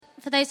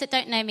for those that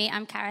don't know me,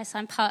 I'm Karis.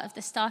 I'm part of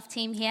the staff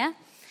team here.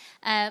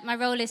 My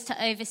role is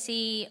to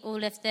oversee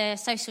all of the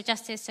social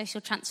justice,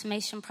 social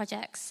transformation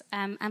projects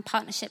and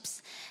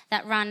partnerships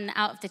that run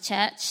out of the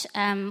church,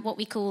 what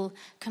we call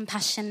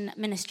compassion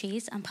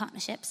ministries and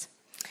partnerships.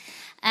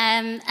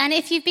 And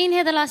if you've been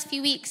here the last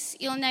few weeks,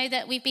 you'll know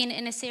that we've been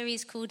in a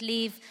series called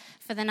Leave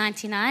for the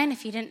 99,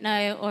 if you didn't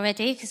know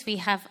already, because we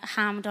have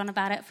hammed on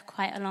about it for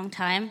quite a long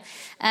time.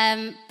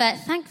 But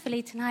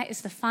thankfully, tonight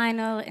is the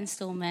final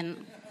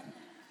instalment.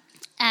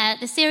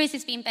 The series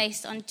has been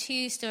based on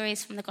two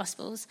stories from the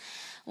Gospels.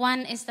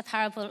 One is the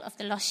parable of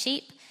the lost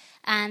sheep,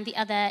 and the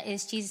other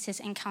is Jesus'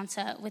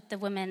 encounter with the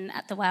woman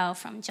at the well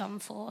from John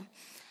 4.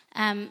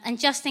 And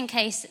just in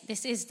case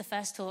this is the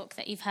first talk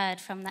that you've heard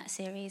from that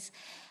series,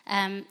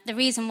 the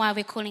reason why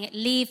we're calling it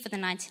Leave for the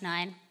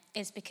 99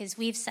 is because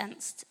we've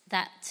sensed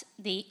that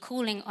the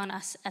calling on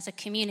us as a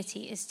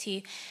community is to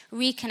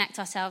reconnect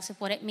ourselves with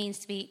what it means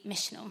to be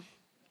missional.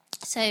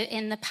 So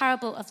in the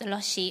parable of the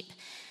lost sheep,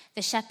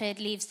 the shepherd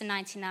leaves the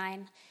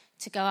 99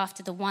 to go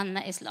after the one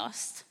that is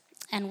lost.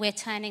 And we're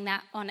turning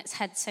that on its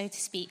head, so to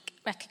speak,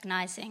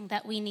 recognizing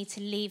that we need to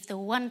leave the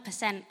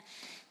 1%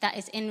 that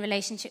is in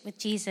relationship with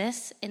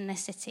Jesus in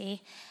this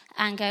city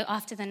and go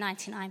after the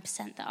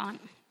 99% that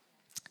aren't.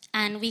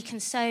 And we can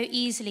so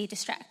easily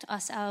distract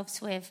ourselves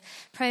with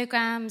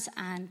programs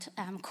and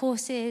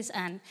courses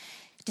and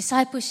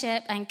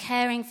discipleship and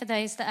caring for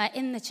those that are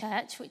in the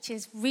church, which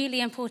is really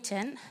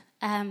important,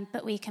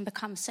 but we can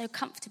become so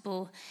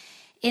comfortable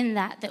in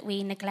that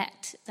we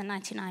neglect the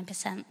 99%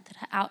 that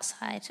are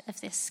outside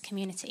of this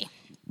community.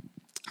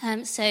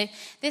 So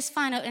this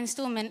final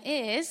installment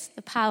is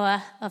the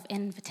power of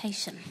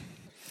invitation.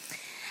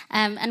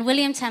 And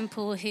William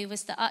Temple, who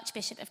was the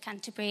Archbishop of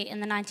Canterbury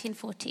in the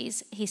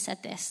 1940s, he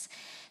said this: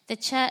 "The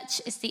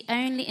church is the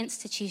only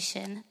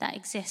institution that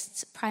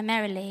exists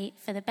primarily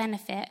for the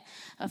benefit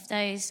of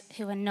those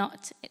who are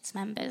not its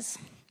members."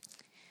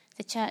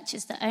 The church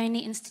is the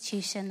only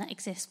institution that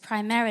exists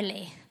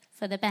primarily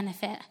for the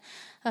benefit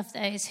of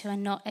those who are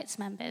not its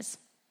members.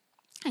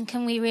 And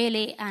can we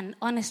really and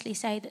honestly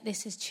say that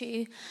this is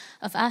true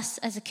of us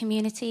as a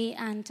community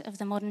and of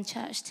the modern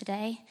church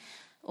today?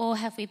 Or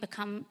have we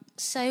become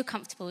so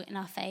comfortable in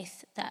our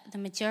faith that the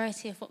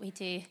majority of what we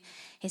do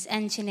is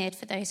engineered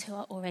for those who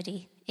are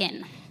already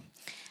in?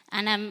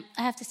 And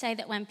I have to say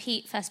that when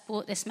Pete first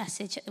brought this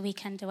message at the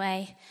weekend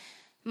away,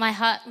 my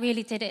heart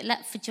really did it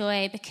leapt for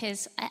joy,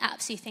 because I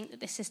absolutely think that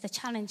this is the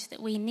challenge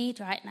that we need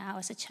right now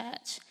as a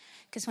church.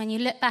 Because when you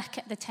look back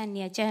at the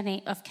 10-year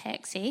journey of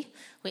KXC,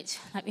 which,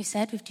 like we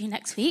said, we'll do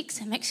next week,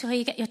 so make sure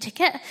you get your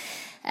ticket,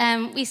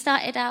 we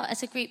started out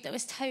as a group that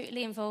was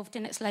totally involved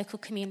in its local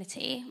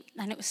community,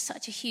 and it was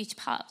such a huge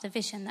part of the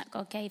vision that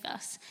God gave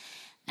us.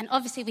 And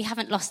obviously we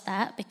haven't lost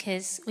that,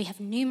 because we have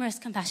numerous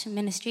compassion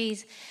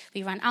ministries,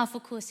 we run alpha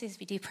courses,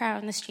 we do prayer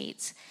on the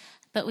streets,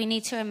 but we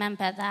need to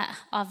remember that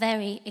our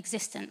very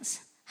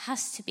existence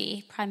has to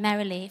be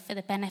primarily for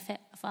the benefit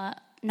of our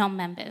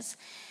non-members.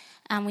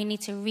 And we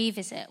need to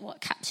revisit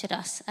what captured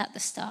us at the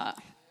start,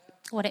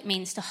 what it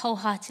means to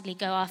wholeheartedly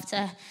go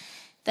after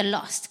the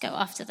lost, go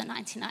after the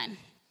 99.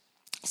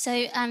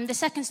 So the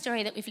second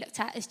story that we've looked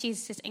at is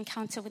Jesus'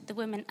 encounter with the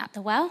woman at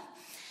the well.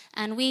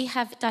 And we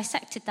have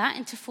dissected that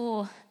into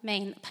four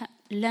main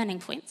learning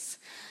points.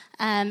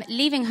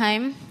 Leaving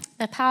home,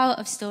 the power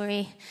of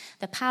story,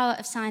 the power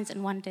of signs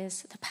and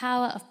wonders, the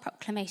power of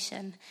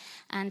proclamation,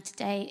 and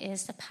today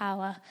is the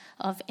power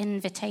of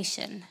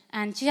invitation.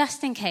 And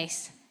just in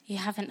case you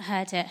haven't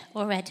heard it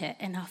or read it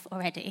enough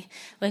already,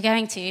 we're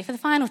going to, for the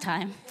final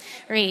time,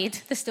 read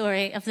the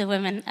story of the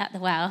woman at the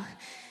well.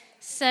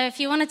 So if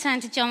you want to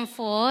turn to John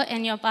 4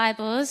 in your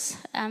Bibles,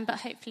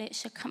 but hopefully it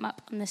should come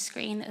up on the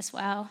screen as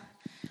well.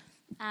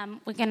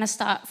 We're going to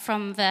start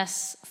from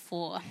verse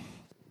 4.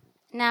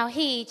 Now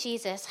he,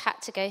 Jesus,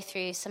 had to go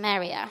through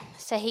Samaria.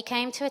 So he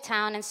came to a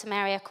town in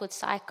Samaria called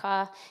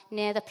Sychar,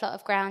 near the plot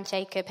of ground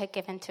Jacob had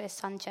given to his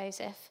son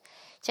Joseph.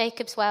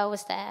 Jacob's well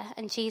was there,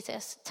 and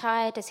Jesus,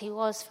 tired as he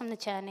was from the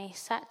journey,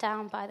 sat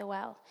down by the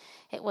well.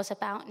 It was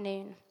about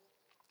noon.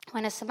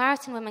 When a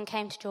Samaritan woman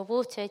came to draw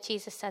water,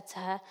 Jesus said to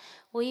her,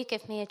 "Will you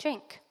give me a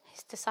drink?"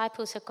 His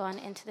disciples had gone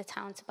into the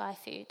town to buy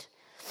food.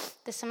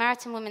 The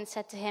Samaritan woman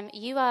said to him,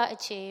 "You are a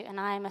Jew, and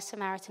I am a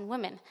Samaritan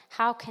woman.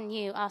 How can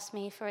you ask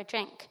me for a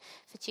drink?"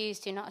 For Jews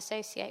do not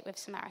associate with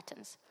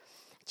Samaritans.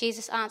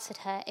 Jesus answered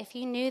her, "If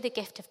you knew the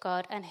gift of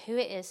God and who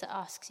it is that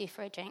asks you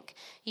for a drink,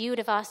 you would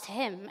have asked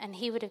him, and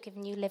he would have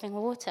given you living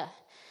water."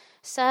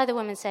 "Sir," the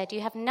woman said,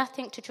 "you have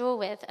nothing to draw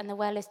with, and the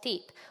well is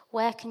deep.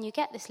 Where can you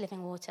get this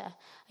living water?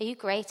 Are you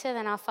greater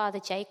than our father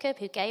Jacob,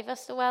 who gave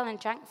us the well and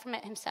drank from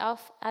it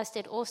himself, as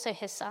did also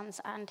his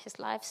sons and his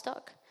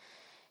livestock?"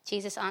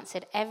 Jesus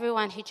answered,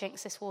 "Everyone who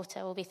drinks this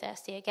water will be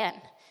thirsty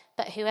again.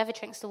 But whoever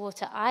drinks the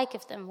water I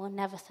give them will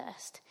never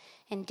thirst.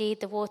 Indeed,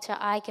 the water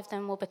I give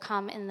them will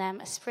become in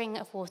them a spring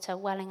of water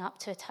welling up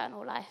to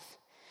eternal life."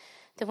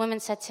 The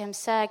woman said to him,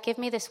 "Sir, give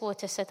me this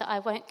water so that I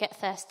won't get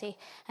thirsty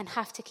and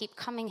have to keep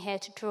coming here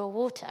to draw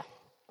water."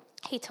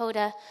 He told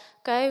her,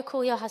 "Go,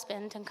 call your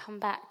husband and come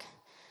back."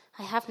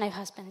 "I have no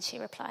husband," she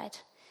replied.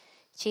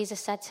 Jesus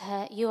said to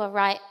her, "You are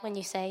right when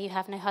you say you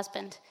have no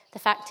husband. The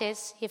fact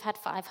is, you've had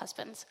 5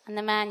 husbands, and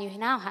the man you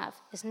now have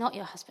is not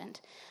your husband.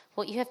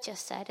 What you have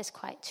just said is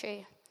quite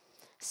true."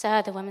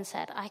 "Sir," the woman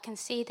said, "I can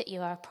see that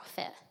you are a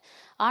prophet.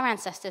 Our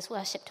ancestors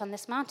worshipped on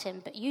this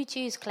mountain, but you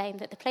Jews claim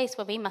that the place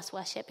where we must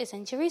worship is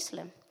in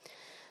Jerusalem."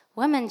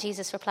 "Woman,"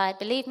 Jesus replied,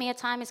 "believe me, a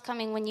time is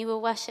coming when you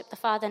will worship the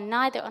Father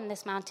neither on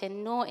this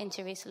mountain nor in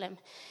Jerusalem.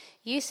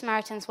 You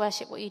Samaritans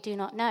worship what you do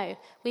not know.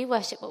 We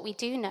worship what we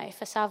do know,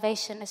 for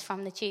salvation is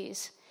from the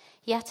Jews.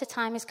 Yet a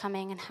time is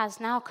coming and has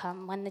now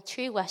come when the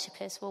true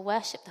worshippers will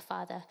worship the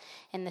Father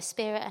in the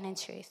Spirit and in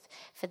truth,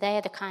 for they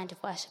are the kind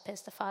of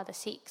worshippers the Father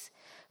seeks.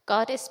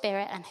 God is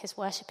Spirit, and his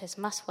worshippers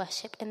must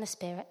worship in the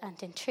Spirit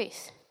and in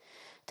truth."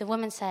 The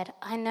woman said,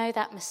 "I know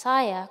that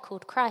Messiah,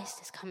 called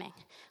Christ, is coming.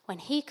 When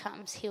he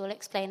comes, he will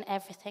explain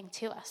everything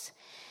to us."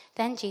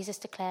 Then Jesus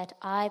declared,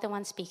 "I, the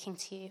one speaking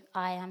to you,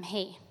 I am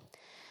he."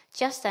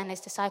 Just then his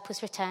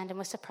disciples returned and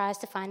were surprised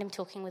to find him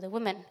talking with a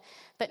woman.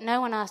 But no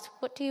one asked,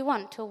 "What do you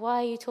want?" or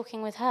 "Why are you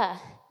talking with her?"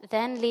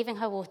 Then, leaving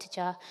her water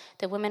jar,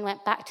 the woman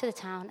went back to the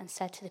town and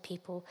said to the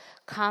people,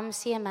 "Come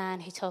see a man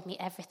who told me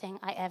everything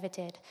I ever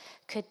did.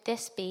 Could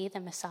this be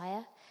the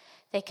Messiah?"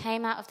 They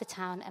came out of the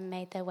town and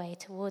made their way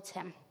towards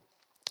him.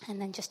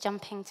 And then just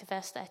jumping to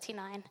verse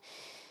 39.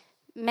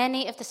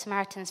 Many of the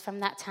Samaritans from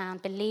that town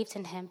believed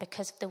in him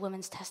because of the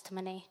woman's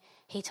testimony.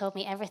 "He told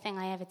me everything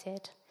I ever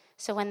did."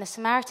 So when the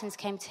Samaritans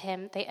came to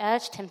him, they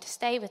urged him to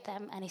stay with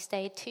them, and he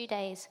stayed 2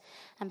 days.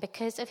 And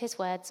because of his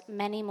words,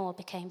 many more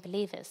became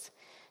believers.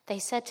 They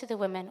said to the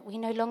woman, "We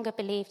no longer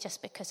believe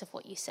just because of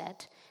what you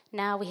said.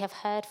 Now we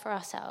have heard for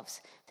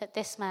ourselves that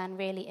this man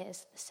really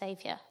is the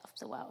Saviour of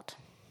the world."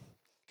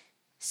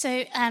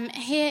 So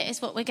here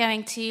is what we're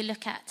going to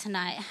look at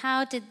tonight.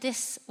 How did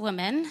this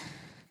woman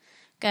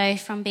go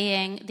from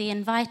being the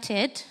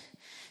invited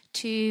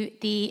to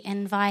the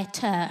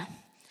inviter?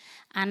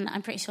 And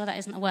I'm pretty sure that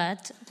isn't a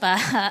word, but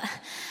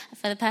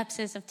for the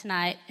purposes of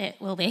tonight,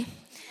 it will be.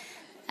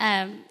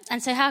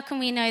 And so how can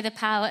we know the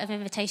power of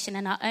invitation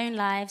in our own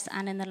lives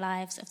and in the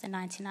lives of the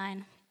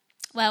 99?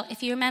 Well,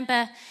 if you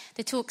remember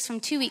the talks from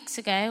 2 weeks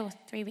ago, or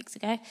 3 weeks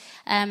ago,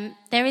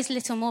 there is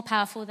little more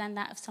powerful than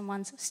that of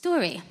someone's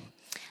story.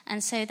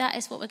 And so that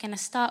is what we're going to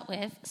start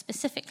with,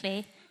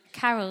 specifically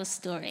Carol's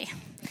story.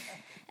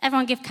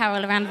 Everyone give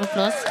Carol a round of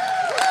applause.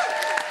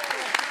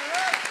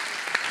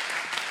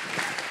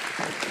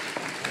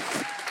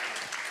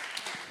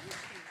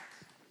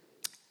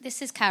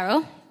 This is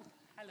Carol.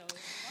 Hello.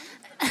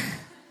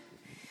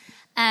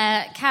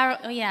 Carol,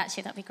 oh yeah,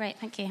 actually that'd be great,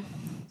 thank you.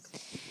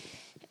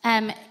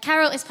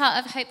 Carol is part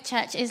of Hope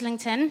Church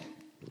Islington,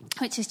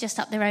 which is just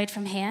up the road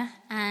from here,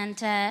 and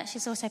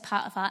she's also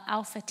part of our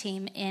Alpha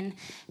team in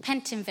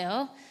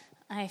Pentonville.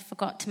 I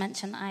forgot to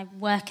mention that I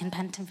work in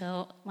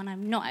Pentonville. When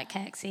I'm not at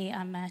KXE,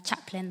 I'm a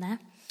chaplain there,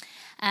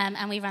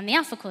 and we run the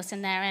Alpha course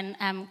in there,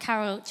 and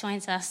Carol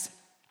joins us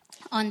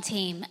on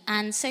team.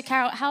 And so,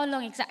 Carol, how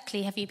long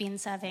exactly have you been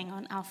serving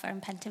on Alpha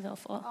in Pentonville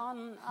for?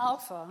 On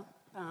Alpha,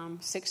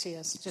 6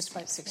 years, just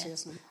about 6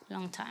 years now.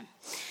 Long time.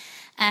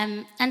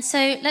 And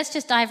so let's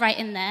just dive right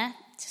in there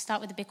to start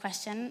with the big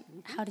question.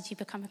 How did you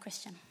become a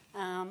Christian?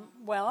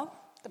 Well,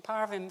 the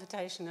power of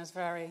invitation is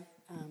very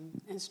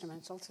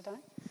instrumental today.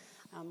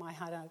 I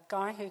had a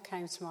guy who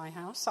came to my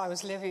house. I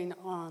was living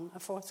on a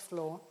 4th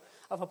floor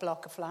of a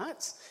block of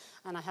flats,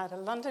 and I had a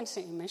London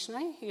City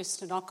missionary who used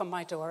to knock on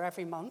my door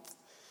every month.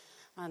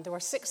 And there were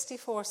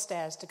 64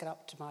 stairs to get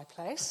up to my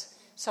place.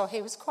 So he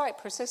was quite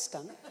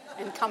persistent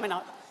in coming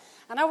up.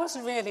 And I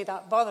wasn't really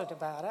that bothered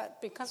about it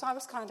because I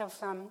was kind of,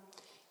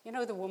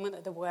 the woman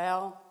at the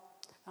well.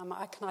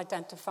 I can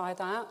identify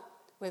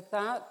with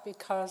that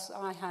because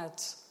I had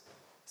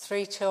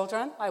 3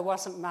 children. I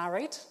wasn't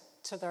married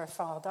to their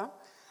father.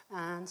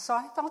 And so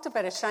I felt a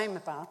bit ashamed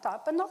about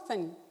that, but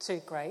nothing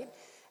too great.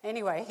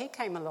 Anyway, he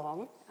came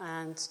along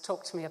and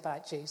talked to me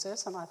about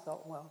Jesus. And I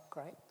thought, well,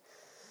 great.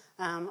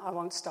 I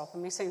won't stop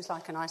him. He seems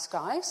like a nice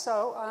guy.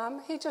 So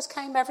he just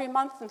came every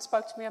month and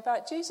spoke to me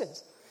about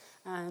Jesus.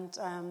 And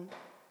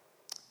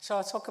shall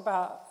I talk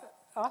about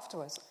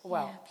afterwards?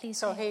 Well, yeah, please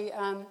so do. he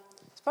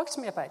spoke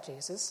to me about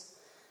Jesus.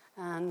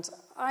 And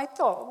I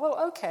thought,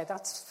 well, okay,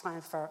 that's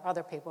fine for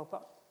other people,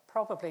 but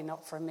probably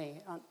not for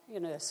me.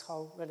 This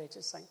whole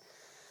religious thing.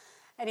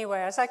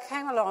 Anyway, as I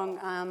came along,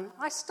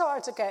 I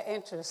started to get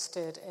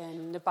interested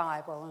in the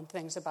Bible and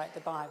things about the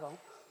Bible.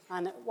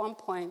 And at one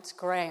point,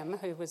 Graham,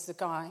 who was the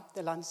guy,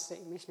 the London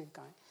City missionary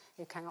guy,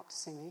 who came up to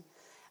see me,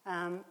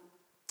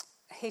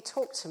 he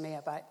talked to me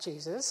about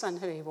Jesus and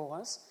who he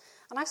was.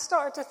 And I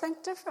started to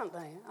think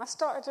differently. I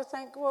started to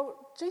think,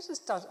 well, Jesus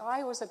does.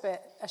 I was a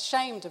bit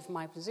ashamed of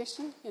my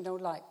position,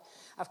 like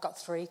I've got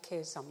 3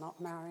 kids, I'm not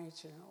married,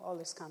 all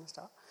this kind of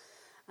stuff.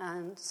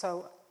 And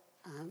so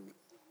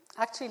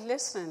actually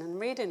listening and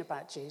reading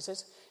about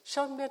Jesus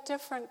showed me a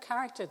different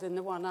character than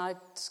the one I'd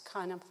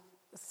kind of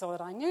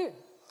thought I knew.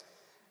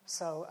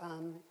 So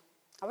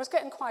I was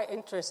getting quite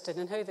interested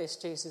in who this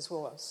Jesus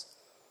was.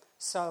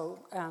 So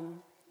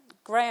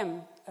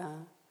Graham,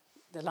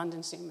 the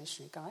London City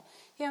missionary guy,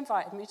 he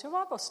invited me to a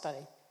Bible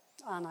study,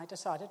 and I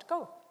decided to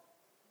go.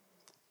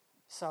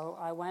 So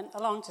I went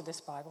along to this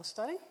Bible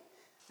study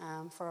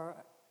for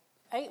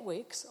 8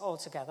 weeks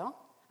altogether.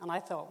 And I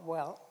thought,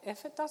 well,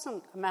 if it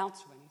doesn't amount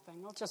to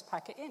anything, I'll just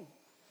pack it in.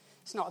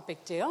 It's not a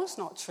big deal. It's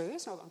not true.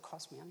 It's not going to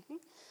cost me anything.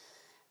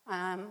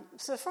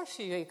 So the first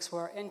few weeks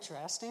were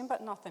interesting,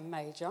 but nothing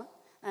major.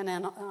 And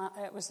then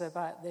it was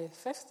about the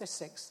 5th or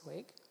 6th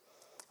week.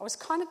 I was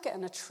kind of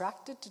getting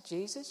attracted to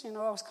Jesus. I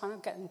was kind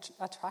of getting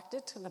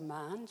attracted to the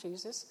man,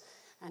 Jesus,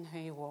 and who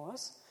he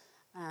was.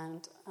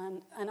 And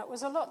it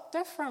was a lot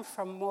different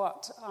from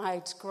what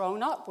I'd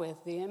grown up with,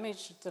 the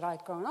image that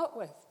I'd grown up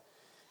with.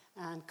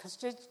 And because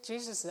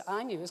Jesus that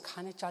I knew was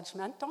kind of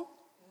judgmental,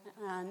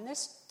 and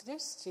this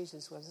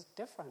Jesus was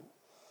different.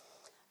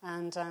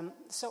 And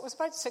so it was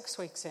about 6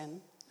 weeks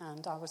in,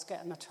 and I was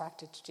getting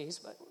attracted to Jesus,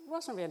 but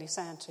wasn't really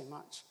saying too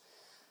much.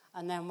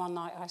 And then one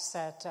night I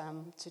said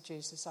to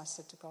Jesus, I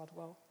said to God,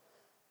 well,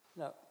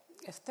 look,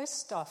 if this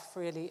stuff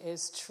really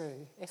is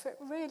true, if it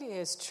really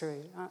is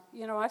true,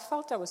 I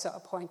felt I was at a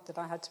point that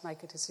I had to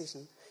make a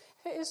decision.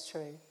 If it is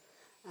true,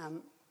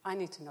 I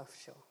need to know for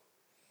sure.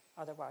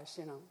 Otherwise,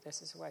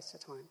 this is a waste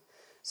of time.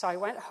 So I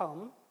went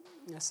home,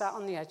 and I sat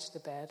on the edge of the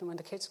bed, and when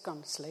the kids had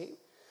gone to sleep,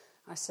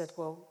 I said,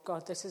 well,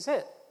 God, this is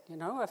it.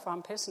 If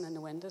I'm pissing in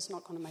the wind, it's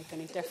not going to make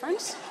any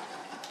difference.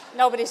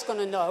 Nobody's going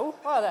to know,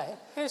 are they?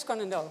 Who's going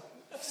to know?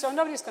 So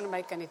nobody's going to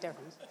make any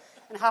difference.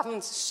 And I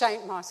haven't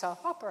shamed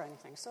myself up or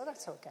anything, so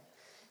that's okay.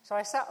 So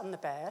I sat on the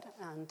bed,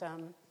 and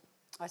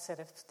I said,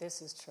 if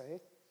this is true,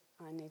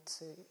 I need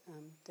to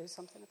do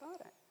something about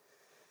it.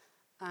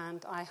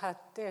 And I had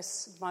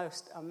this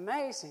most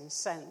amazing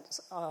sense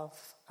of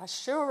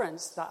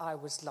assurance that I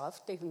was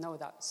loved, even though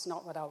that's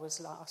not what I was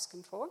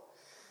asking for.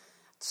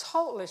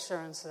 Total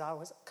assurance that I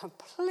was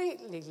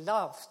completely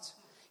loved.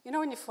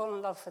 When you fall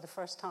in love for the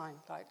first time,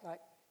 like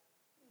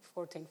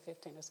 14,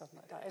 15 or something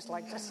like that. It's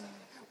like just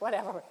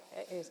whatever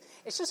it is.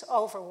 It's just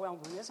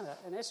overwhelming, isn't it?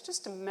 And it's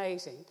just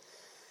amazing.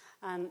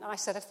 And I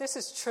said, if this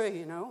is true,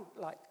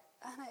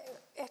 and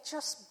it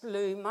just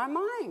blew my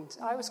mind.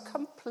 I was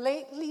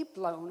completely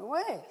blown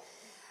away.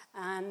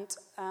 And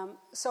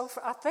so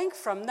I think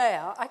from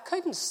there, I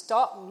couldn't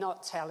stop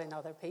not telling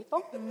other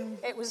people.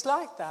 It was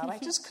like that. I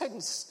just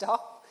couldn't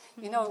stop.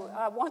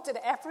 I wanted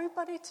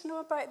everybody to know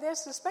about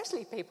this,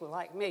 especially people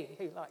like me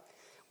who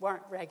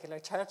weren't regular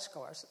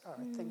churchgoers or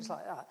things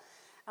like that.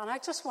 And I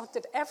just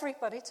wanted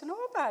everybody to know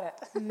about it.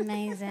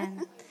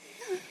 Amazing.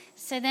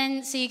 So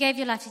you gave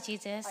your life to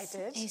Jesus. I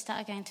did. You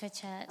started going to a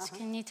church. Uh-huh.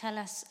 Can you tell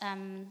us,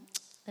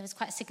 there was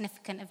quite a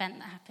significant event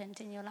that happened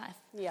in your life?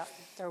 Yeah,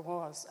 there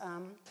was.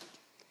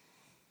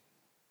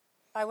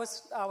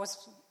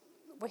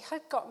 We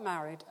had got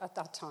married at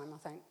that time, I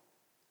think.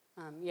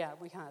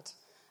 We had.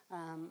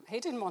 He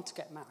didn't want to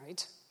get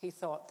married. He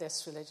thought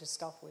this religious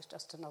stuff was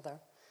just another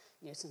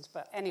nuisance.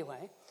 But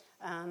anyway,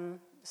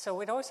 so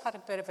we'd always had a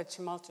bit of a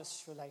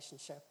tumultuous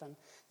relationship, and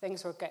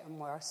things were getting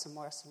worse and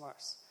worse and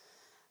worse.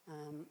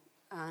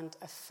 And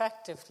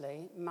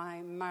effectively,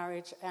 my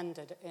marriage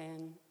ended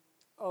in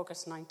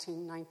August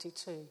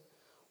 1992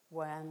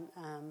 when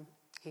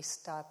he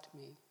stabbed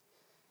me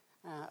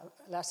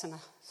less than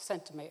a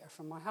centimetre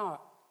from my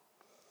heart.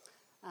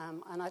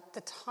 And at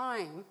the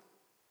time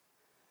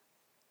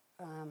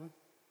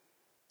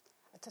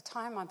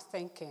I'm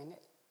thinking,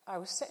 I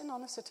was sitting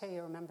on the settee, I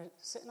remember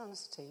sitting on the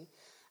settee,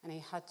 and he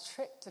had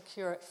tripped the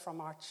curate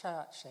from our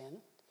church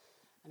in,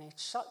 and he'd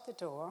shut the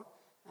door,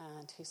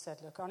 and he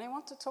said, look, I only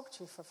want to talk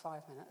to you for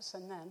 5 minutes,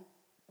 and then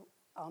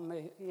I'll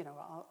move,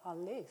 I'll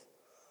leave.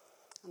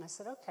 And I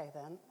said, okay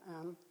then.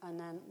 And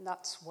then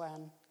that's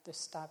when the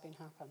stabbing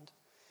happened.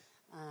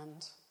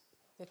 And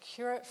the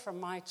curate from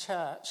my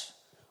church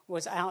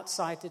was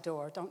outside the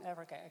door. Don't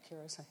ever get a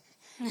curacy.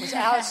 Was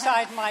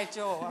outside my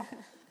door,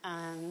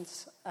 and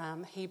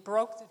he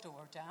broke the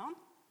door down.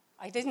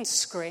 I didn't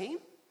scream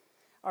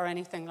or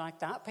anything like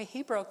that, but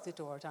he broke the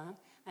door down,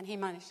 and he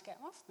managed to get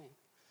off me.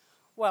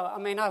 Well,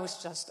 I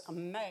was just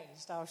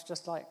amazed. I was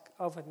just like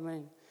over the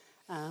moon.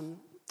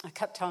 I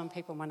kept telling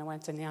people when I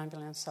went in the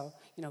ambulance, so,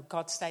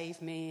 God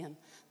saved me, and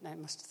they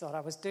must have thought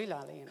I was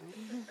doolally,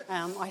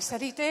 I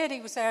said, he did,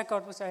 he was there,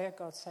 God was there,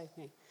 God saved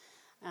me.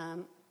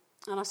 And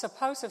I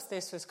suppose if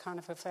this was kind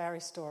of a fairy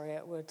story,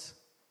 it would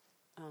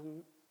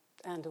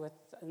end with,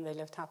 and they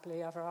lived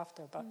happily ever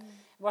after, but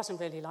it wasn't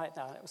really like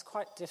that. It was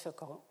quite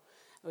difficult.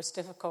 It was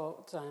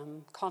difficult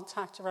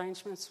contact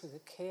arrangements with the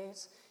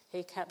kids.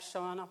 He kept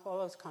showing up, all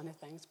those kind of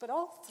things. But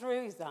all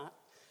through that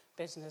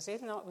business,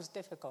 even though it was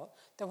difficult,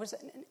 there was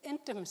an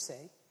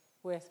intimacy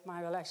with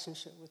my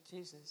relationship with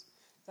Jesus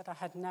that I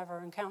had never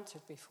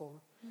encountered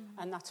before.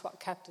 And that's what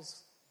kept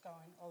us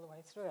going all the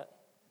way through it.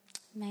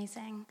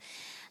 Amazing.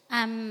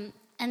 And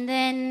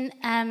then,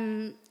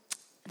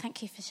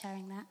 thank you for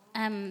sharing that.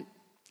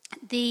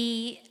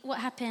 What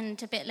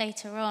happened a bit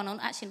later on, or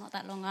actually not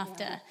that long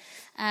after,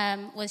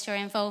 was your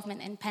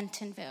involvement in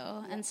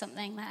Pentonville and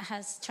something that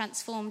has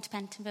transformed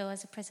Pentonville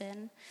as a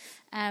prison.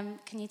 Can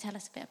you tell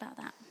us a bit about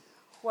that?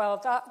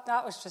 Well,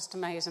 that was just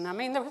amazing.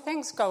 There were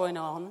things going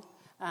on.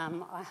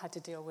 I had to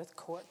deal with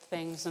court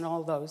things and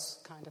all those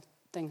kind of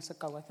things that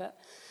go with it.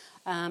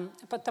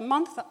 But the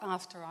month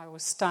after I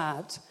was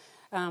stabbed,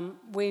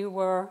 we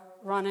were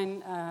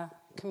running a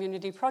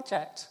community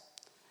project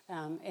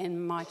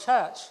in my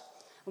church.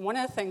 And one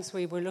of the things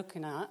we were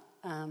looking at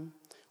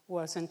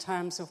was in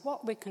terms of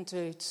what we can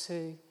do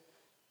to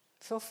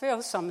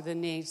fulfill some of the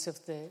needs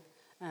of the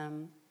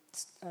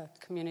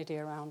community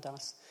around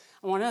us.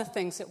 And one of the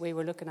things that we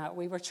were looking at,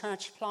 we were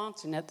church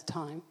planting at the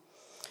time.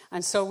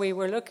 And so we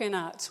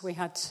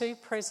had 2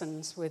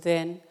 prisons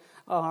within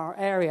our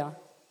area.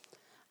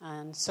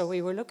 And so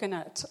we were looking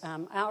at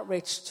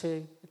outreach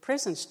to the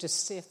prisons just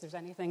to see if there's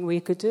anything we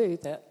could do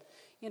that,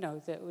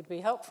 that would be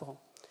helpful.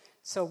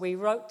 So we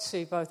wrote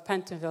to both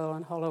Pentonville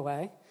and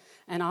Holloway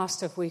and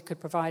asked if we could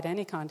provide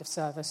any kind of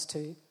service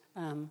to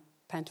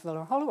Pentonville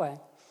or Holloway.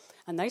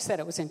 And they said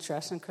it was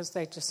interesting because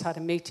they just had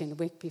a meeting the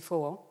week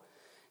before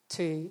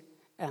to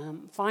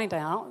find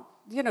out,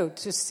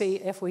 to see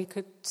if we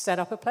could set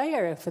up a play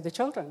area for the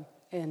children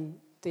in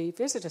the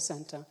visitor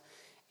centre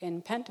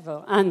in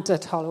Pentonville and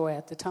at Holloway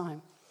at the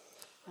time.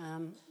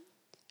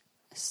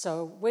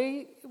 So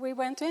we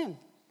went in.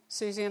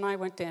 Susie and I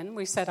went in.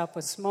 We set up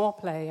a small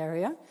play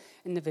area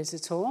in the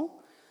visit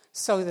hall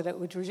so that it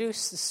would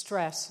reduce the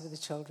stress of the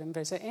children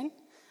visiting.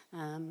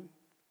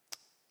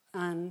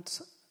 And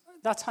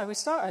that's how we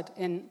started.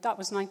 That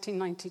was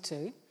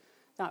 1992.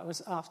 That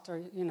was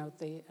after,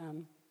 the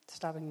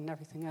stabbing and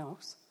everything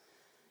else.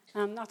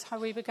 And that's how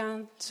we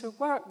began to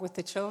work with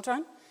the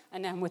children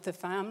and then with the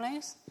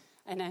families.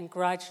 And then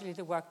gradually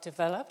the work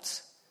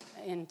developed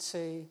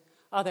into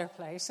other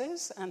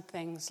places and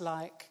things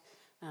like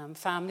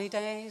family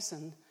days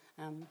and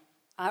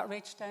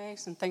outreach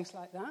days and things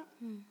like that.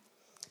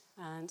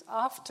 And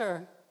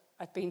after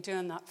I'd been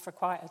doing that for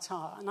quite a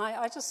time, and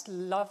I just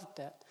loved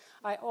it.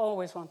 I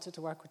always wanted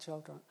to work with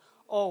children,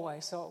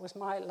 always. So it was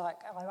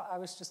I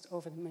was just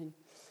over the moon.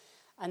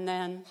 And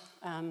then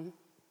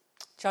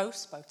Joe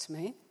spoke to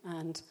me,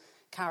 and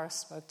Karis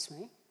spoke to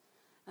me,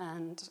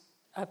 and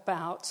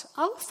about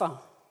Alpha.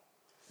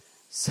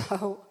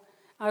 So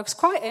I was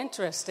quite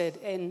interested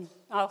in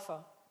Alpha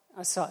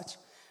as such.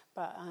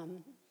 But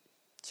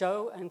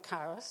Joe and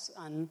Karis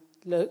and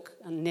Luke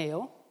and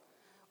Neil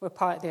were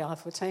part of the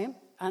Alpha team,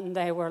 and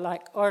they were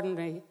like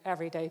ordinary,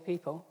 everyday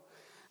people.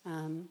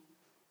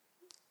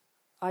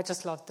 I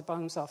just loved the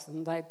bones off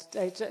them.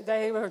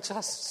 They were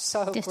just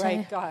so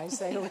great guys.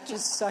 They were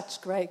just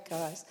such great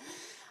guys.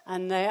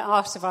 And they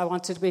asked if I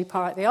wanted to be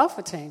part of the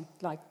Alpha team,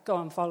 like go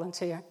and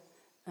volunteer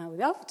with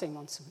the Alpha team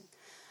once a week.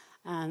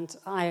 And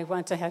I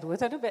went ahead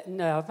with it, a bit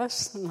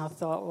nervous, and I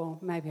thought, well,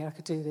 maybe I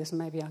could do this,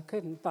 maybe I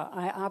couldn't. But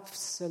I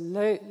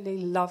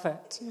absolutely love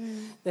it.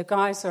 The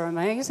guys are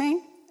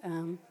amazing.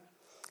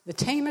 The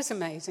team is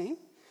amazing.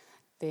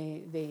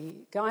 The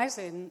guys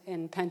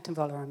in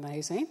Pentonville are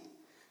amazing.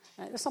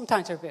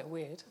 Sometimes they're a bit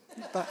weird,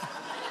 but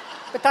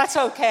that's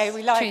okay.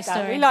 We like True that.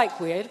 story. We like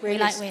weird. We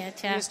like weird,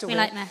 yeah. We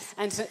like mess.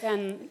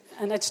 And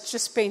it's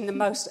just been the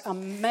most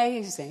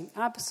amazing,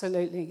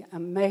 absolutely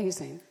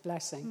amazing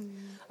blessing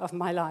of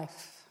my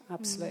life.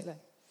 Absolutely.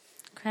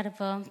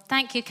 Incredible.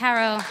 Thank you,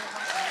 Carol.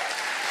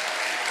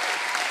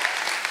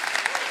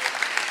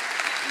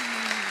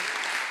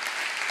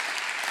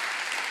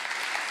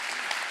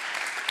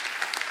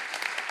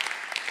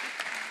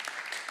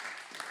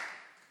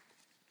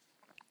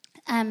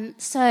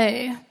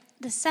 So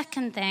the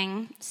second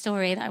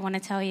story that I want to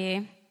tell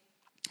you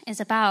is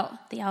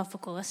about the Alpha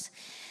course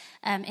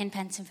in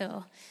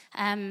Pentonville.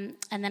 And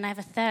then I have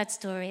a third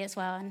story as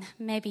well, and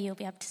maybe you'll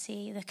be able to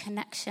see the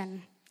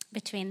connection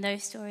between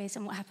those stories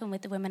and what happened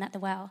with the women at the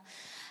well.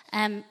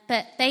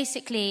 But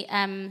basically,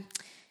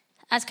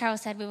 as Carol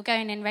said, we were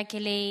going in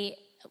regularly.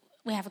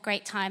 We have a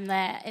great time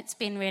there. It's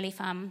been really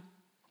fun.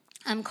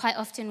 Quite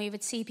often we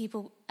would see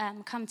people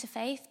come to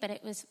faith, but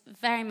it was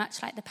very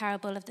much like the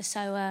parable of the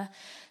sower,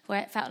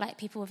 where it felt like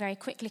people would very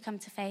quickly come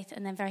to faith,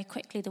 and then very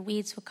quickly the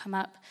weeds would come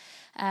up.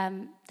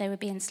 They would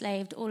be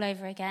enslaved all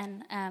over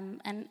again,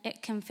 and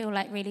it can feel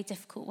like really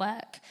difficult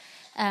work.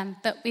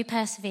 But we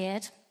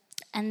persevered.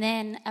 And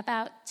then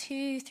about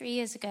 2-3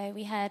 years ago,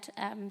 we had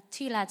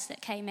 2 lads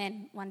that came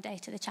in one day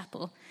to the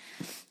chapel.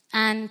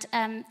 And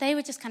they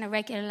were just kind of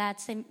regular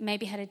lads. They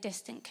maybe had a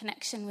distant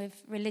connection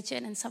with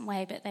religion in some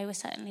way, but they were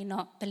certainly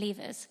not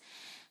believers.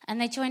 And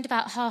they joined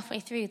about halfway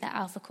through that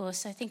Alpha course.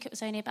 So I think it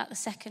was only about the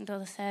 2nd or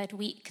the 3rd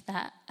week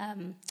that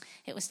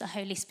it was the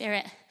Holy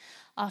Spirit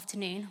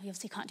afternoon. We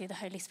obviously can't do the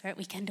Holy Spirit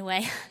weekend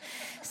away.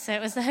 So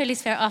it was the Holy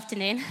Spirit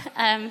afternoon.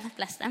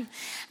 Bless them.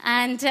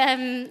 And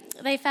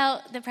they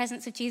felt the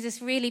presence of Jesus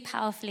really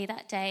powerfully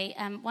that day.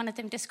 One of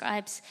them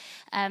describes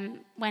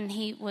when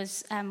he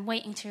was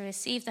waiting to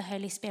receive the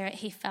Holy Spirit,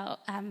 he felt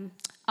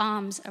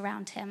arms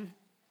around him.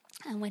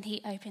 And when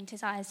he opened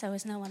his eyes, there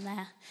was no one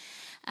there.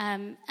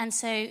 And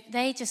so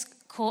they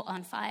just caught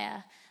on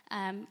fire,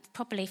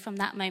 probably from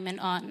that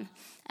moment on.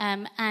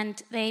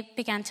 And they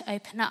began to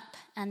open up.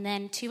 And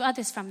then 2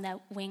 others from their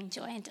wing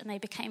joined, and they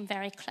became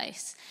very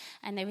close.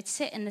 And they would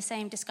sit in the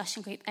same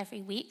discussion group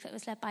every week that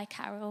was led by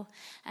Carol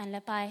and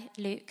led by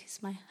Luke,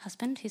 who's my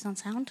husband, who's on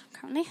sound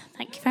currently.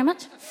 Thank you very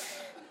much.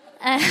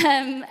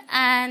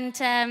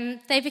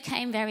 They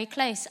became very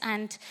close,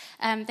 and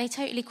they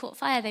totally caught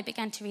fire. They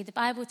began to read the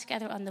Bible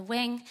together on the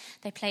wing.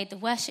 They played the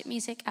worship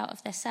music out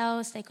of their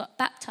cells. They got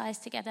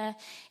baptized together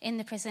in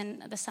the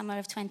prison the summer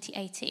of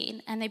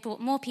 2018, and they brought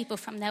more people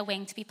from their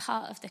wing to be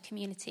part of the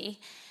community.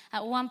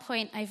 At one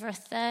point, over a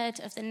third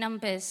of the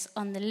numbers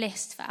on the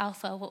list for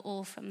Alpha were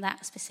all from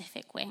that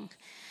specific wing.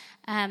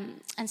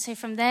 And so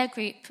from their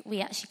group, we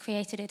actually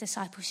created a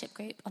discipleship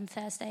group on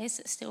Thursdays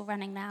that's still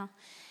running now.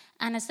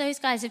 And as those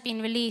guys have been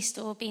released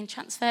or been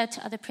transferred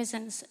to other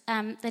prisons,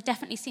 there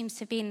definitely seems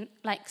to have been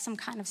like some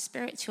kind of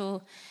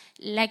spiritual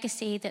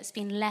legacy that's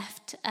been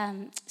left.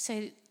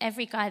 So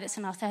every guy that's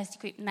in our Thursday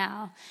group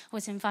now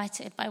was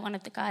invited by one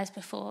of the guys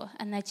before,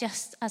 and they're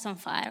just as on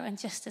fire and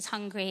just as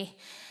hungry,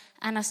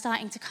 and are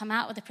starting to come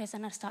out of the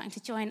prison, are starting to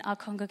join our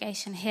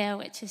congregation here,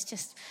 which is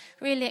just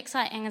really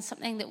exciting and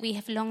something that we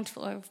have longed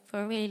for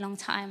a really long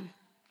time.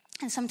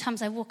 And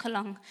sometimes I walk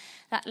along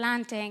that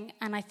landing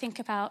and I think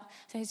about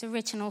those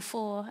original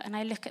 4, and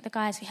I look at the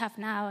guys we have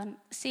now and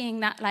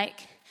seeing that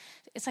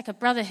it's like a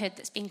brotherhood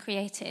that's been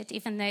created,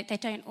 even though they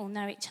don't all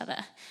know each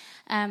other.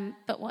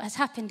 But what has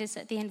happened is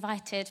that the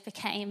invited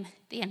became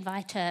the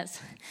inviters.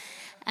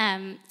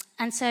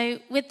 And so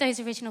with those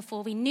original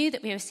 4, we knew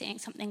that we were seeing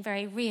something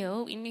very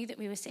real. We knew that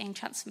we were seeing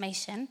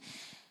transformation.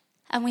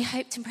 And we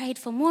hoped and prayed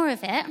for more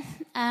of it.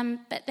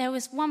 But there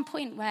was one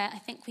point where I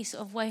think we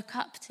sort of woke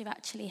up to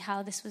actually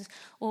how this was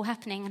all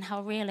happening and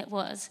how real it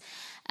was.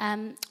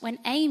 When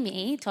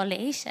Amy,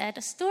 Dolly, shared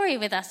a story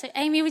with us. So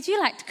Amy, would you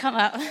like to come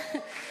up?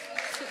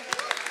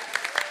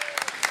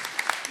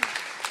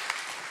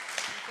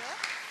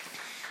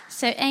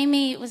 So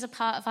Amy was a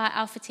part of our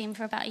Alpha team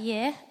for about a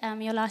year,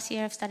 your last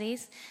year of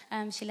studies.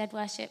 She led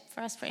worship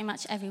for us pretty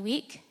much every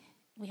week.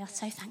 We are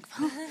so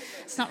thankful.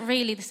 It's not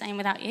really the same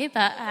without you,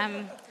 but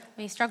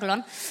we struggle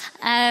on.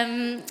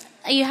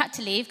 You had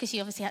to leave because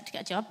you obviously had to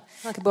get a job.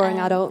 Like a boring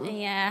adult.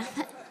 Yeah.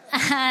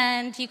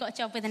 And you got a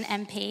job with an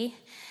MP,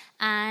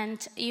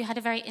 and you had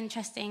a very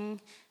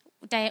interesting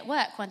day at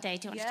work one day.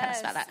 Do you want to tell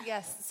us about that?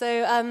 Yes.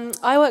 So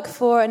I work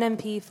for an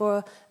MP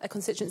for a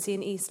constituency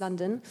in East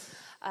London.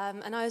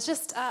 And I was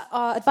just at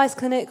our advice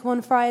clinic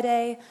one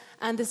Friday,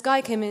 and this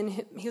guy came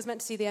in. He was meant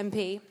to see the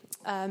MP,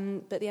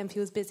 but the MP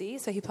was busy,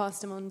 so he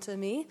passed him on to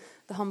me,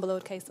 the humble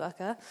old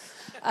caseworker.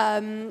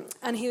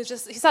 And he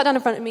sat down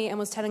in front of me and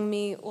was telling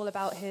me all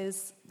about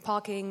his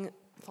parking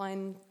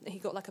fine. He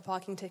got like a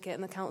parking ticket,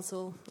 and the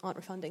council aren't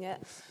refunding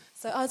it.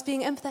 So I was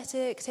being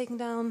empathetic, taking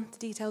down the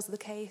details of the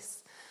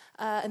case.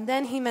 And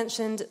then he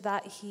mentioned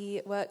that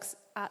he works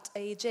at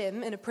a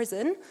gym in a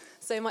prison.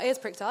 So my ears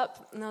pricked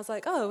up, and I was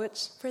like, oh,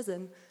 which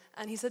prison?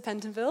 And he said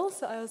Pentonville.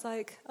 So I was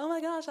like, oh my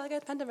gosh, I'll go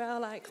to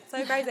Pentonville. Like,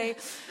 so crazy.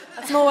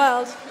 A small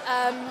world.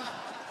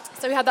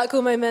 So we had that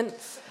cool moment.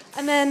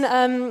 And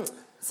then,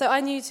 so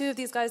I knew 2 of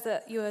these guys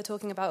that you were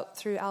talking about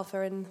through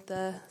Alpha in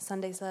the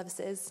Sunday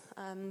services.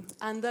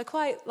 And they're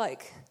quite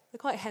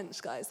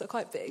hench guys. They're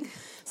quite big.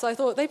 So I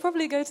thought they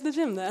probably go to the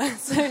gym there.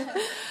 So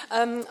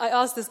I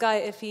asked this guy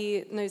if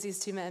he knows these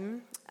 2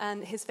 men,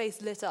 and his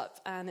face lit up,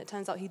 and it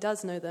turns out he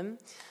does know them.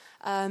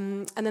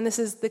 And then this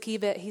is the key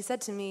bit. He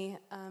said to me,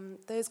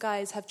 those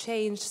guys have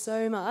changed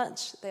so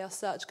much. They are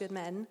such good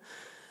men.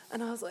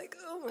 And I was like,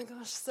 oh my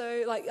gosh.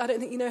 So I don't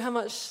think you know how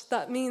much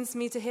that means to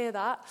me to hear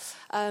that.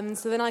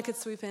 So then I could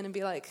swoop in and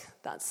be like,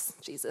 that's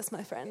Jesus,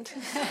 my friend.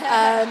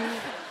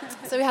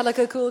 So we had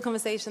a cool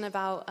conversation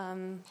about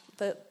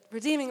the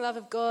redeeming love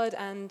of God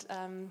and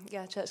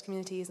church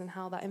communities and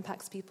how that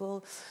impacts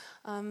people.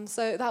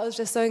 So that was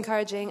just so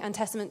encouraging and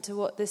testament to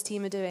what this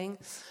team are doing.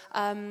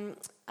 I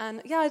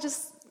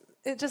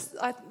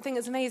think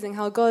it's amazing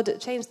how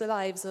God changed the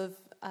lives of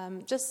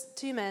just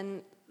 2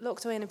 men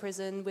locked away in a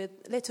prison with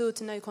little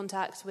to no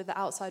contact with the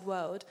outside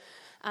world.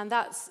 And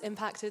that's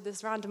impacted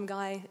this random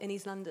guy in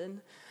East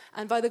London.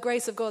 And by the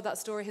grace of God, that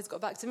story has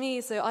got back to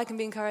me, so I can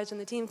be encouraged and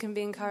the team can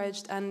be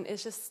encouraged. And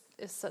it's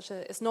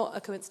not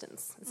a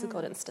coincidence. It's a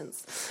God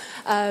instance.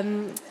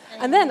 And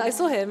then I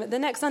saw him the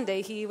next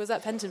Sunday. He was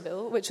at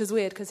Pentonville, which was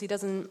weird because he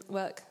doesn't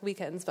work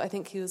weekends, but I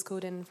think he was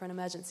called in for an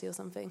emergency or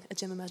something, a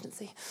gym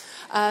emergency.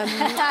 And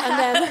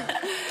then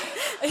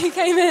he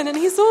came in and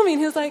he saw me and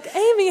he was like,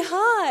 Amy,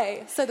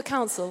 hi. So the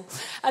council.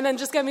 And then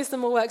just gave me some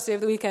more work to do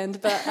over the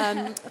weekend. But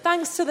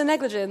thanks to the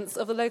negligence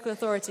of the local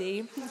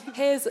authority,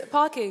 his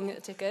parking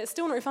ticket is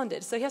still not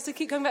refunded. So he has to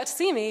keep coming back to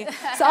see me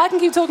so I can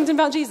keep talking to him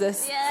about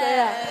Jesus.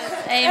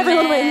 Yeah. So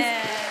everyone wins.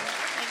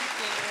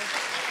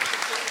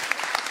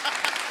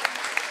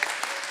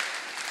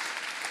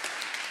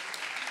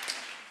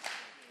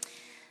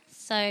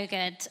 So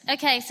good.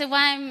 Okay, so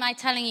why am I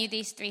telling you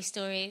these 3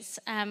 stories?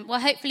 Well,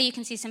 hopefully you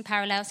can see some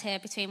parallels here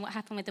between what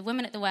happened with the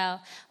woman at the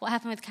well, what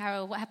happened with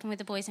Carol, what happened with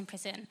the boys in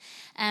prison.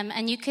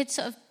 And you could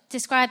sort of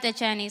describe their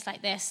journeys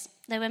like this.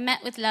 They were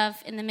met with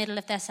love in the middle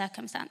of their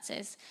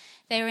circumstances.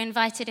 They were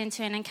invited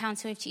into an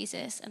encounter with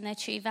Jesus, and their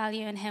true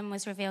value in him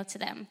was revealed to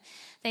them.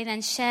 They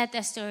then shared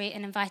their story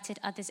and invited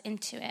others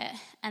into it,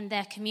 and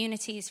their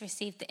communities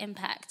received the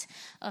impact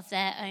of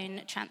their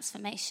own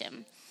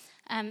transformation.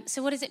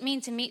 So what does it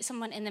mean to meet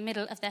someone in the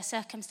middle of their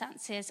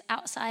circumstances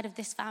outside of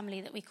this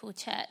family that we call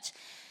church?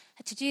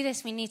 To do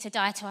this, we need to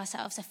die to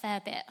ourselves a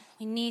fair bit.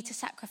 We need to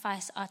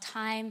sacrifice our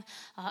time,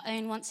 our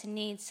own wants and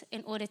needs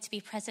in order to be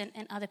present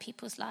in other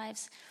people's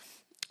lives.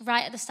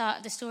 Right at the start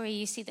of the story,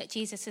 you see that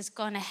Jesus has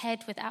gone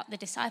ahead without the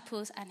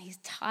disciples and he's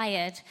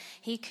tired.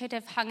 He could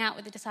have hung out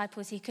with the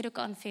disciples, he could have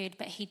gotten food,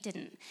 but he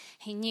didn't.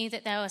 He knew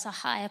that there was a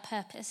higher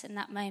purpose in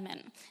that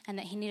moment and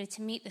that he needed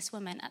to meet this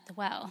woman at the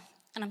well.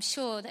 And I'm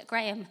sure that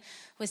Graham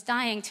was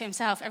dying to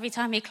himself every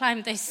time he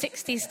climbed those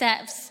 60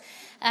 steps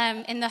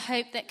in the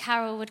hope that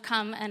Carol would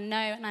come and know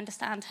and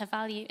understand her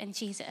value in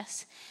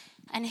Jesus.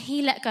 And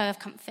he let go of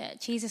comfort.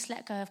 Jesus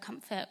let go of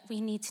comfort. We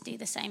need to do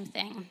the same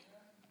thing.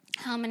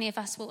 How many of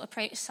us will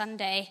approach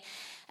Sunday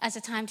as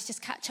a time to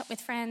just catch up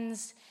with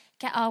friends,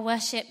 get our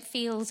worship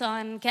feels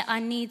on, get our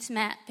needs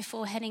met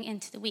before heading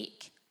into the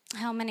week?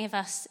 How many of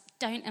us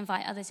don't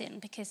invite others in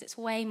because it's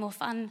way more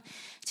fun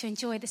to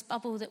enjoy this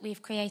bubble that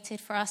we've created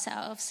for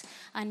ourselves?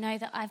 I know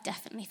that I've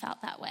definitely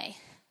felt that way,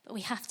 but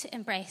we have to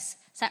embrace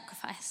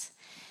sacrifice,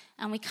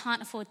 and we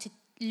can't afford to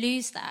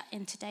lose that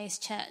in today's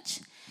church.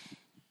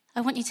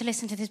 I want you to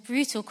listen to this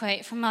brutal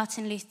quote from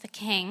Martin Luther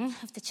King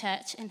of the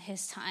church in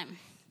his time.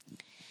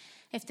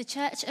 If the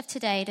church of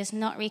today does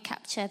not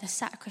recapture the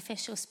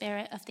sacrificial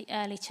spirit of the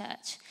early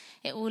church,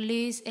 it will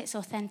lose its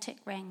authentic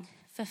ring,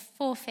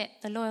 forfeit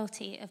the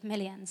loyalty of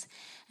millions,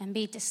 and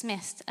be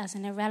dismissed as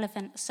an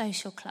irrelevant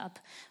social club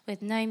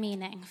with no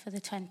meaning for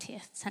the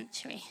 20th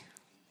century.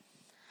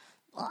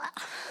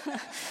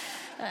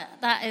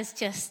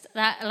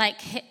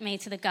 That hit me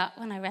to the gut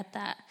when I read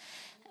that,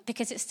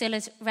 because it's still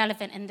as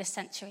relevant in this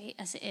century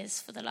as it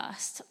is for the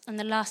last. And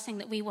the last thing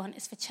that we want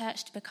is for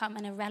church to become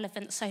an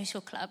irrelevant social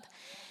club.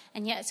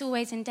 And yet it's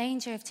always in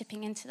danger of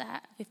tipping into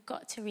that. We've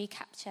got to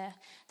recapture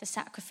the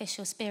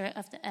sacrificial spirit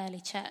of the early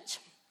church.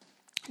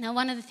 Now,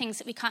 one of the things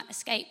that we can't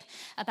escape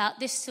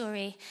about this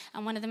story,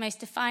 and one of the most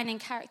defining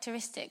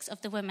characteristics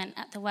of the woman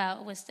at the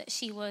well, was that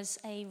she was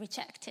a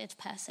rejected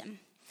person.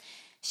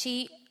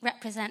 She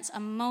represents a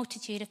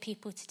multitude of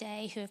people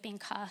today who have been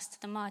cast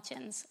to the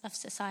margins of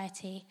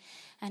society,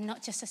 and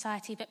not just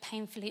society, but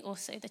painfully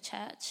also the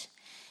church.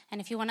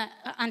 And if you want to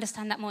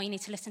understand that more, you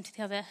need to listen to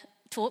the other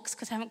talks,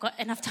 because I haven't got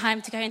enough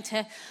time to go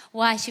into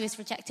why she was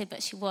rejected,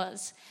 but she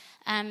was.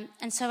 And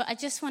so I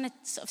just want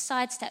to sort of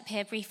sidestep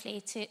here briefly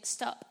to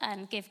stop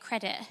and give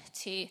credit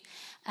to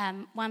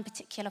one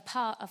particular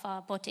part of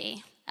our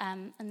body,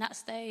 and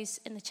that's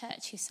those in the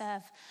church who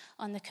serve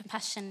on the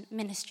compassion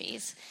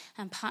ministries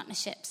and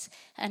partnerships.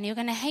 And you're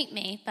going to hate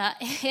me, but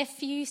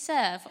if you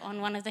serve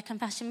on one of the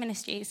compassion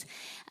ministries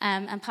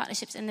and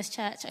partnerships in this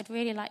church, I'd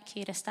really like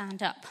you to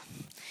stand up.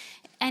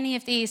 Any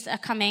of these are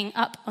coming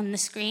up on the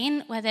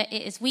screen, whether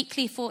it is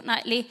weekly,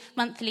 fortnightly,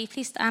 monthly,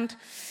 please stand.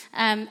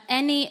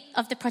 Any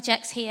of the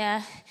projects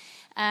here,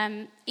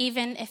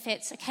 even if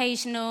it's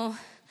occasional.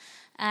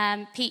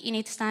 Pete, you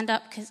need to stand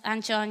up,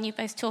 and John, you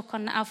both talk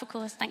on the Alpha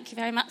course. Thank you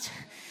very much.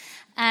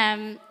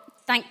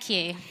 Thank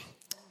you.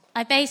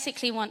 I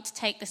basically want to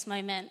take this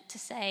moment to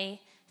say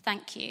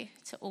thank you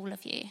to all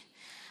of you.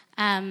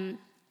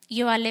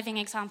 You are living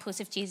examples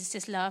of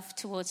Jesus' love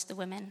towards the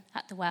women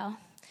at the well.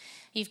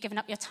 You've given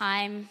up your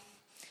time,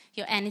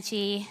 your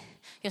energy,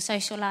 your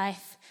social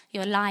life,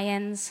 your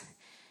lions,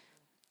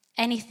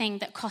 anything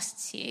that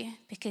costs you,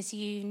 because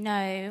you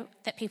know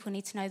that people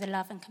need to know the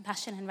love and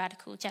compassion and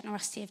radical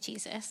generosity of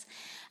Jesus.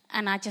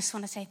 And I just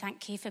want to say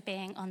thank you for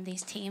being on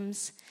these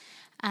teams.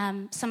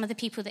 Some of the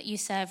people that you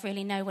serve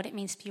really know what it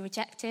means to be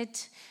rejected,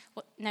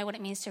 know what it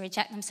means to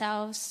reject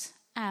themselves.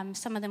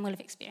 Some of them will have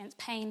experienced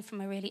pain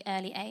from a really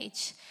early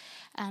age.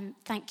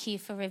 Thank you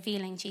for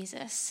revealing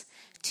Jesus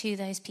to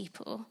those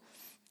people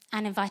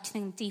and inviting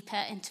them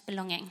deeper into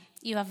belonging.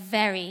 You are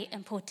very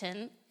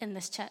important in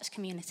this church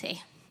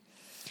community.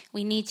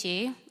 We need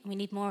you, we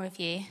need more of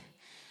you,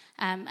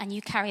 and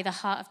you carry the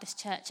heart of this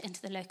church into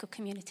the local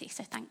community,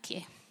 so thank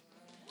you.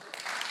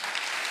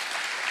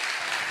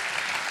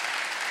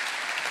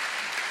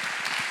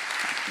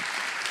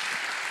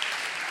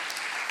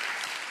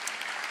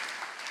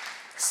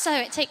 So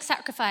it takes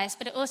sacrifice,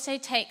 but it also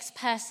takes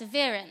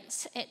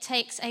perseverance. It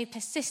takes a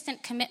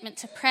persistent commitment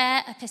to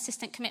prayer, a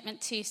persistent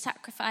commitment to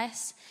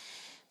sacrifice.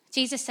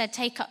 Jesus said,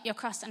 "Take up your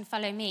cross and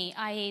follow me,"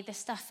 i.e. this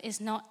stuff is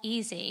not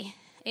easy.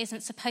 It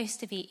isn't supposed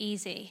to be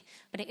easy,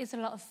 but it is a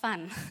lot of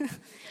fun.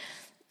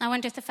 I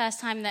wonder if the first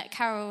time that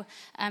Carol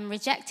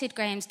rejected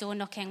Graham's door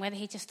knocking, whether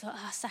he just thought,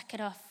 sack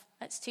it off,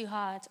 it's too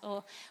hard.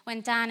 Or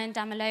when Dan and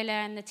Damalola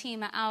and the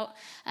team are out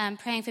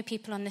praying for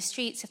people on the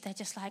streets, if they're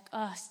just like,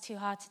 it's too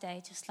hard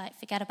today, just like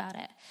forget about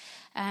it.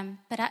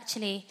 But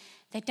actually,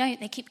 they don't.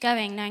 They keep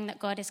going, knowing that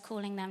God is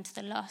calling them to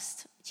the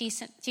lost.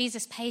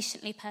 Jesus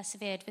patiently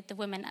persevered with the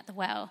woman at the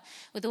well,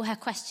 with all her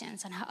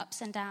questions and her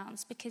ups and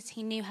downs, because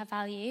he knew her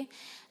value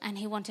and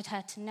he wanted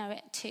her to know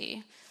it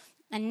too.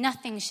 And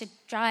nothing should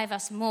drive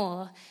us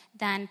more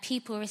than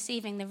people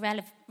receiving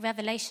the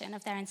revelation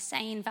of their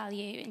insane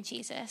value in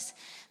Jesus.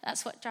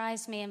 That's what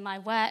drives me in my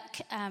work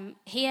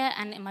here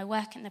and in my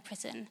work in the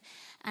prison.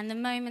 And the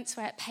moments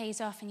where it pays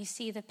off and you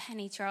see the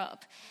penny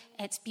drop,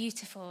 it's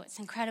beautiful, it's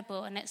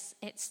incredible, and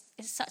it's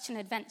such an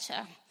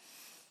adventure.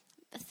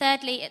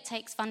 Thirdly, it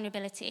takes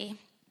vulnerability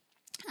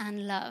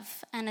and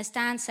love. And as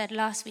Dan said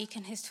last week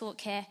in his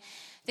talk here,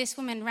 this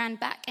woman ran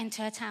back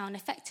into her town,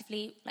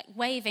 effectively like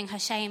waving her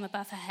shame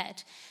above her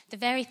head. The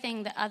very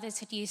thing that others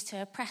had used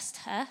to oppress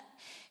her,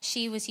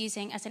 she was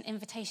using as an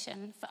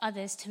invitation for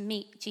others to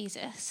meet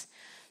Jesus.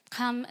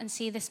 Come and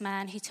see this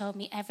man who told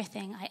me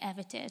everything I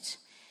ever did.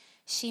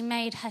 She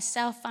made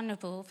herself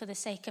vulnerable for the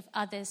sake of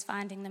others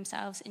finding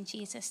themselves in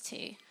Jesus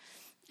too.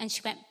 And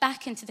she went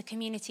back into the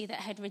community that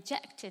had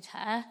rejected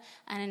her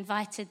and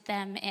invited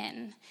them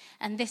in.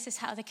 And this is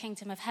how the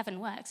kingdom of heaven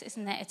works,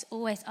 isn't it? It's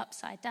always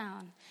upside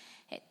down.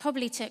 It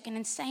probably took an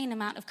insane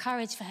amount of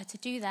courage for her to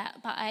do that,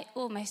 but I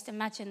almost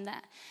imagine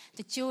that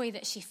the joy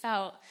that she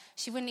felt,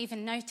 she wouldn't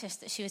even notice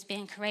that she was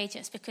being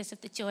courageous because of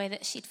the joy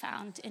that she'd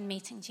found in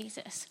meeting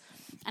Jesus.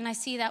 And I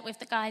see that with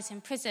the guys in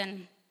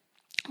prison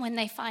when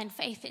they find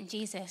faith in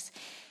Jesus,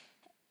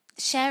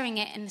 sharing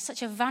it in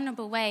such a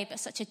vulnerable way, but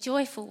such a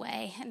joyful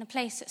way, in a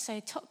place that's so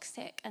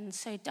toxic and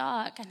so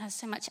dark and has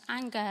so much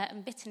anger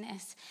and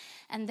bitterness.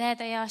 And there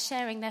they are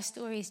sharing their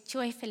stories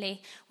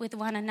joyfully with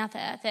one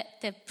another,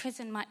 that the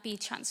prison might be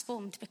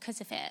transformed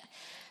because of it.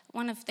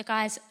 One of the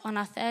guys on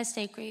our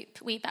Thursday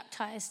group, we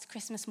baptized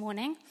Christmas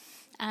morning,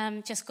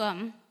 just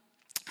gone.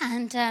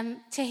 And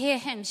to hear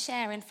him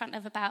share in front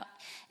of about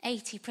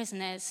 80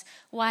 prisoners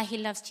why he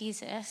loves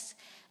Jesus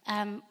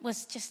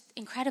was just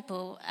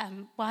incredible,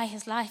 why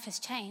his life has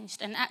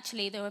changed. And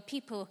actually there were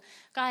people,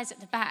 guys at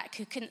the back,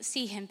 who couldn't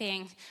see him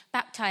being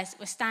baptized, that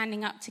were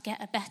standing up to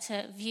get a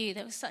better view.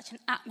 There was such an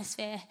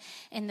atmosphere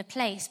in the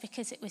place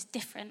because it was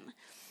different.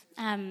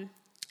 And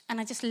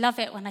I just love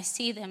it when I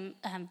see them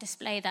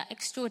display that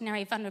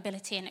extraordinary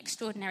vulnerability and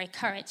extraordinary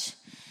courage.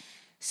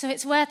 So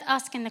it's worth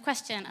asking the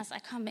question as I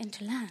come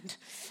into land,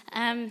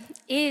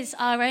 is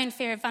our own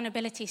fear of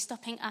vulnerability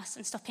stopping us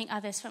and stopping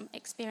others from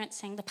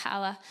experiencing the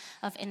power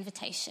of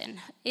invitation?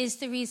 Is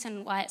the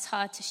reason why it's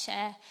hard to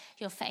share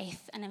your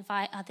faith and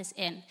invite others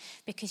in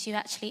because you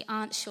actually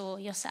aren't sure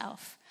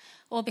yourself,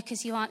 or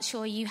because you aren't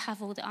sure you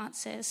have all the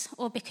answers,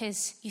 or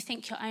because you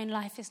think your own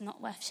life is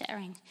not worth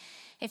sharing?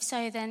 If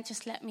so, then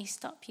just let me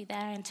stop you there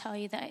and tell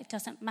you that it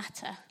doesn't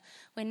matter.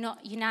 We're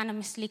not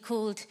unanimously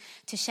called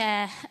to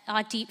share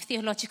our deep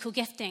theological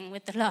gifting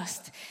with the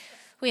lost.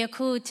 We are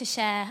called to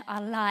share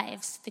our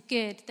lives, the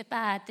good, the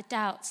bad, the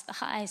doubts, the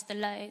highs, the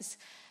lows.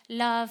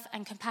 Love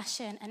and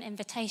compassion and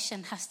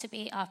invitation has to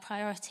be our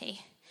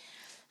priority.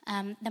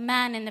 The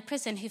man in the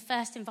prison who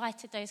first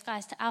invited those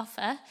guys to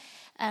Alpha,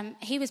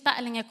 he was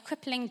battling a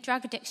crippling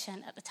drug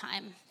addiction at the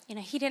time. You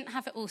know, he didn't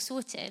have it all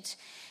sorted,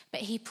 but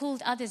he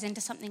pulled others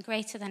into something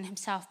greater than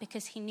himself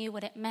because he knew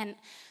what it meant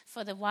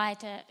for the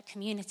wider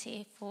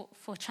community,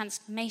 for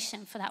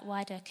transformation for that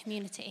wider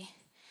community.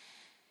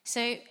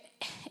 So,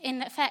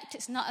 in effect,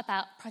 it's not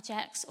about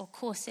projects or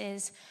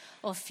courses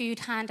or food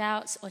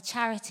handouts or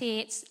charity.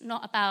 It's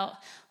not about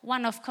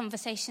one-off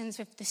conversations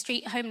with the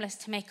street homeless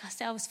to make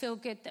ourselves feel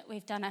good that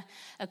we've done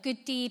a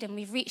good deed and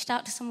we've reached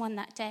out to someone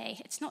that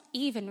day. It's not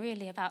even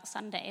really about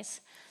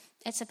Sundays.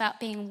 It's about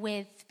being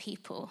with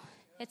people.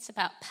 It's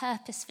about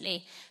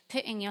purposefully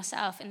putting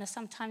yourself in the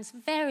sometimes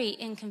very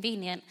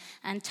inconvenient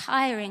and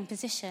tiring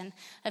position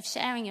of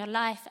sharing your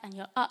life and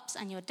your ups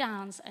and your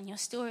downs and your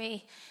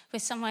story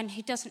with someone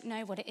who doesn't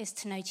know what it is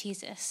to know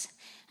Jesus,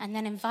 and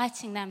then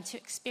inviting them to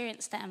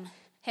experience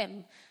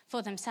him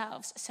for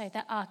themselves so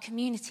that our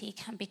community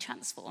can be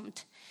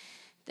transformed.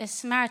 The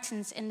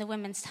Samaritans in the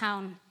women's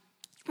town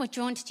were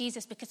drawn to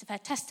Jesus because of her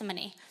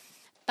testimony,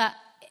 but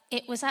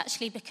it was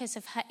actually because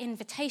of her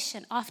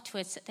invitation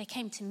afterwards that they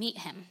came to meet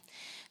him.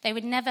 They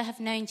would never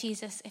have known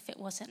Jesus if it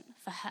wasn't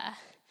for her.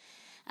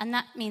 And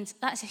that means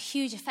that's a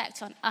huge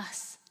effect on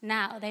us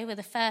now. They were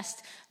the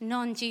first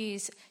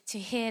non-Jews to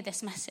hear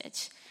this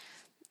message.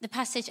 The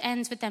passage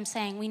ends with them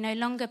saying, "We no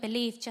longer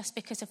believe just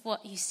because of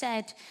what you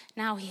said.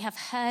 Now we have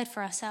heard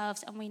for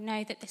ourselves, and we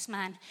know that this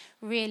man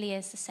really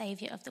is the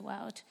Saviour of the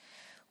world."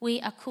 We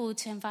are called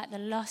to invite the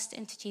lost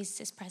into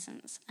Jesus'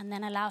 presence and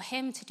then allow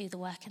him to do the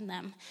work in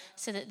them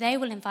so that they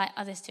will invite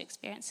others to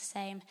experience the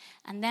same,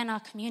 and then our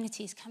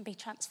communities can be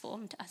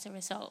transformed as a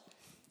result.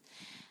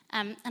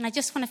 And I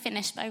just want to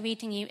finish by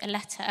reading you a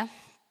letter.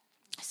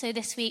 So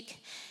this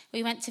week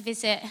we went to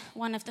visit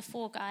one of the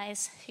 4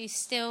 guys who's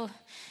still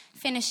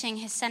finishing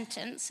his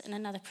sentence in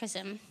another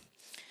prison.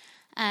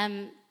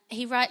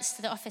 He writes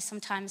to the office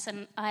sometimes,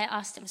 and I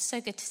asked him, it's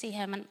so good to see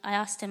him, and I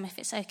asked him if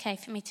it's okay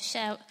for me to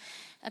share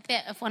a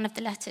bit of one of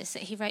the letters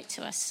that he wrote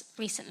to us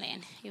recently,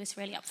 and he was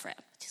really up for it,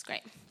 which is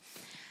great.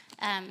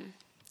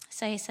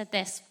 So he said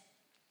this: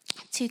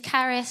 "To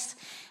Karis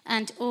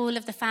and all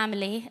of the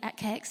family at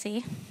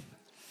KXC,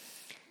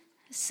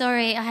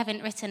 sorry I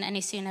haven't written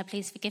any sooner,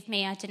 please forgive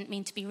me, I didn't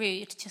mean to be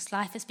rude, just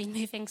life has been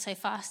moving so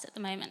fast at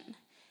the moment.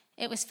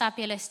 It was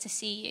fabulous to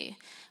see you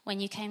when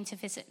you came to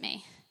visit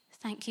me.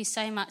 Thank you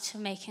so much for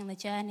making the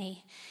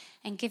journey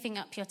and giving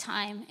up your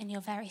time in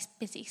your very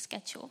busy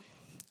schedule.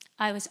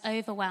 I was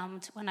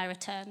overwhelmed when I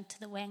returned to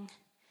the wing.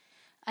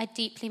 I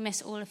deeply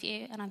miss all of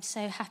you, and I'm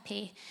so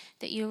happy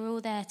that you were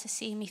all there to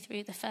see me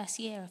through the first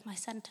year of my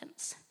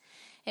sentence.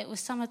 It was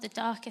some of the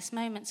darkest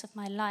moments of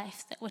my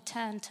life that were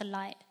turned to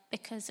light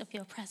because of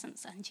your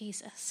presence and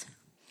Jesus.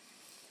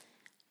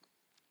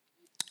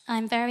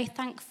 I'm very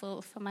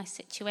thankful for my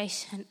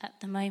situation at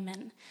the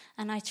moment,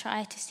 and I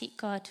try to seek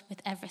God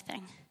with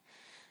everything.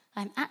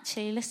 I'm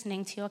actually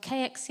listening to your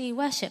KXC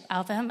worship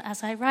album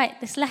as I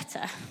write this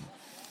letter.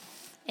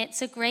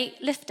 It's a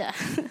great lifter.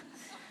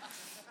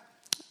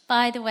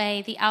 By the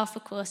way, the Alpha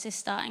course is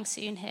starting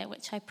soon here,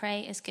 which I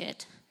pray is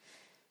good,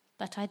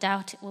 but I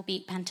doubt it will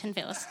beat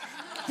Pentonville's.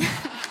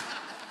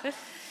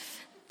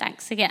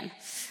 Thanks again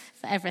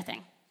for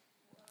everything.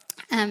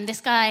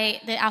 This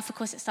guy, the Alpha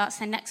course, it starts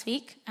there next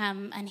week,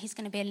 and he's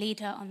going to be a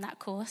leader on that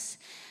course.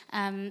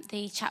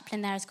 The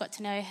chaplain there has got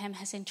to know him,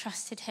 has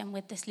entrusted him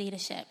with this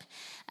leadership.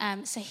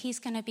 So he's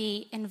going to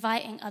be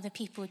inviting other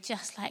people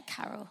just like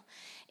Carol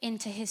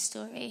into his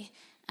story,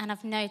 and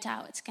I've no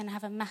doubt it's going to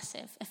have a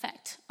massive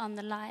effect on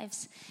the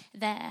lives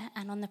there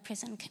and on the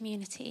prison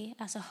community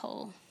as a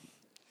whole.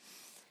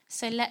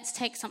 So let's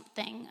take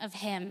something of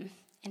him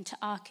into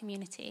our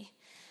community.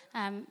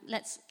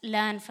 Let's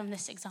learn from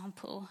this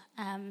example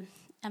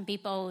and be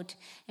bold,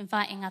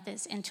 inviting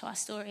others into our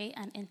story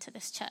and into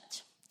this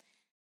church.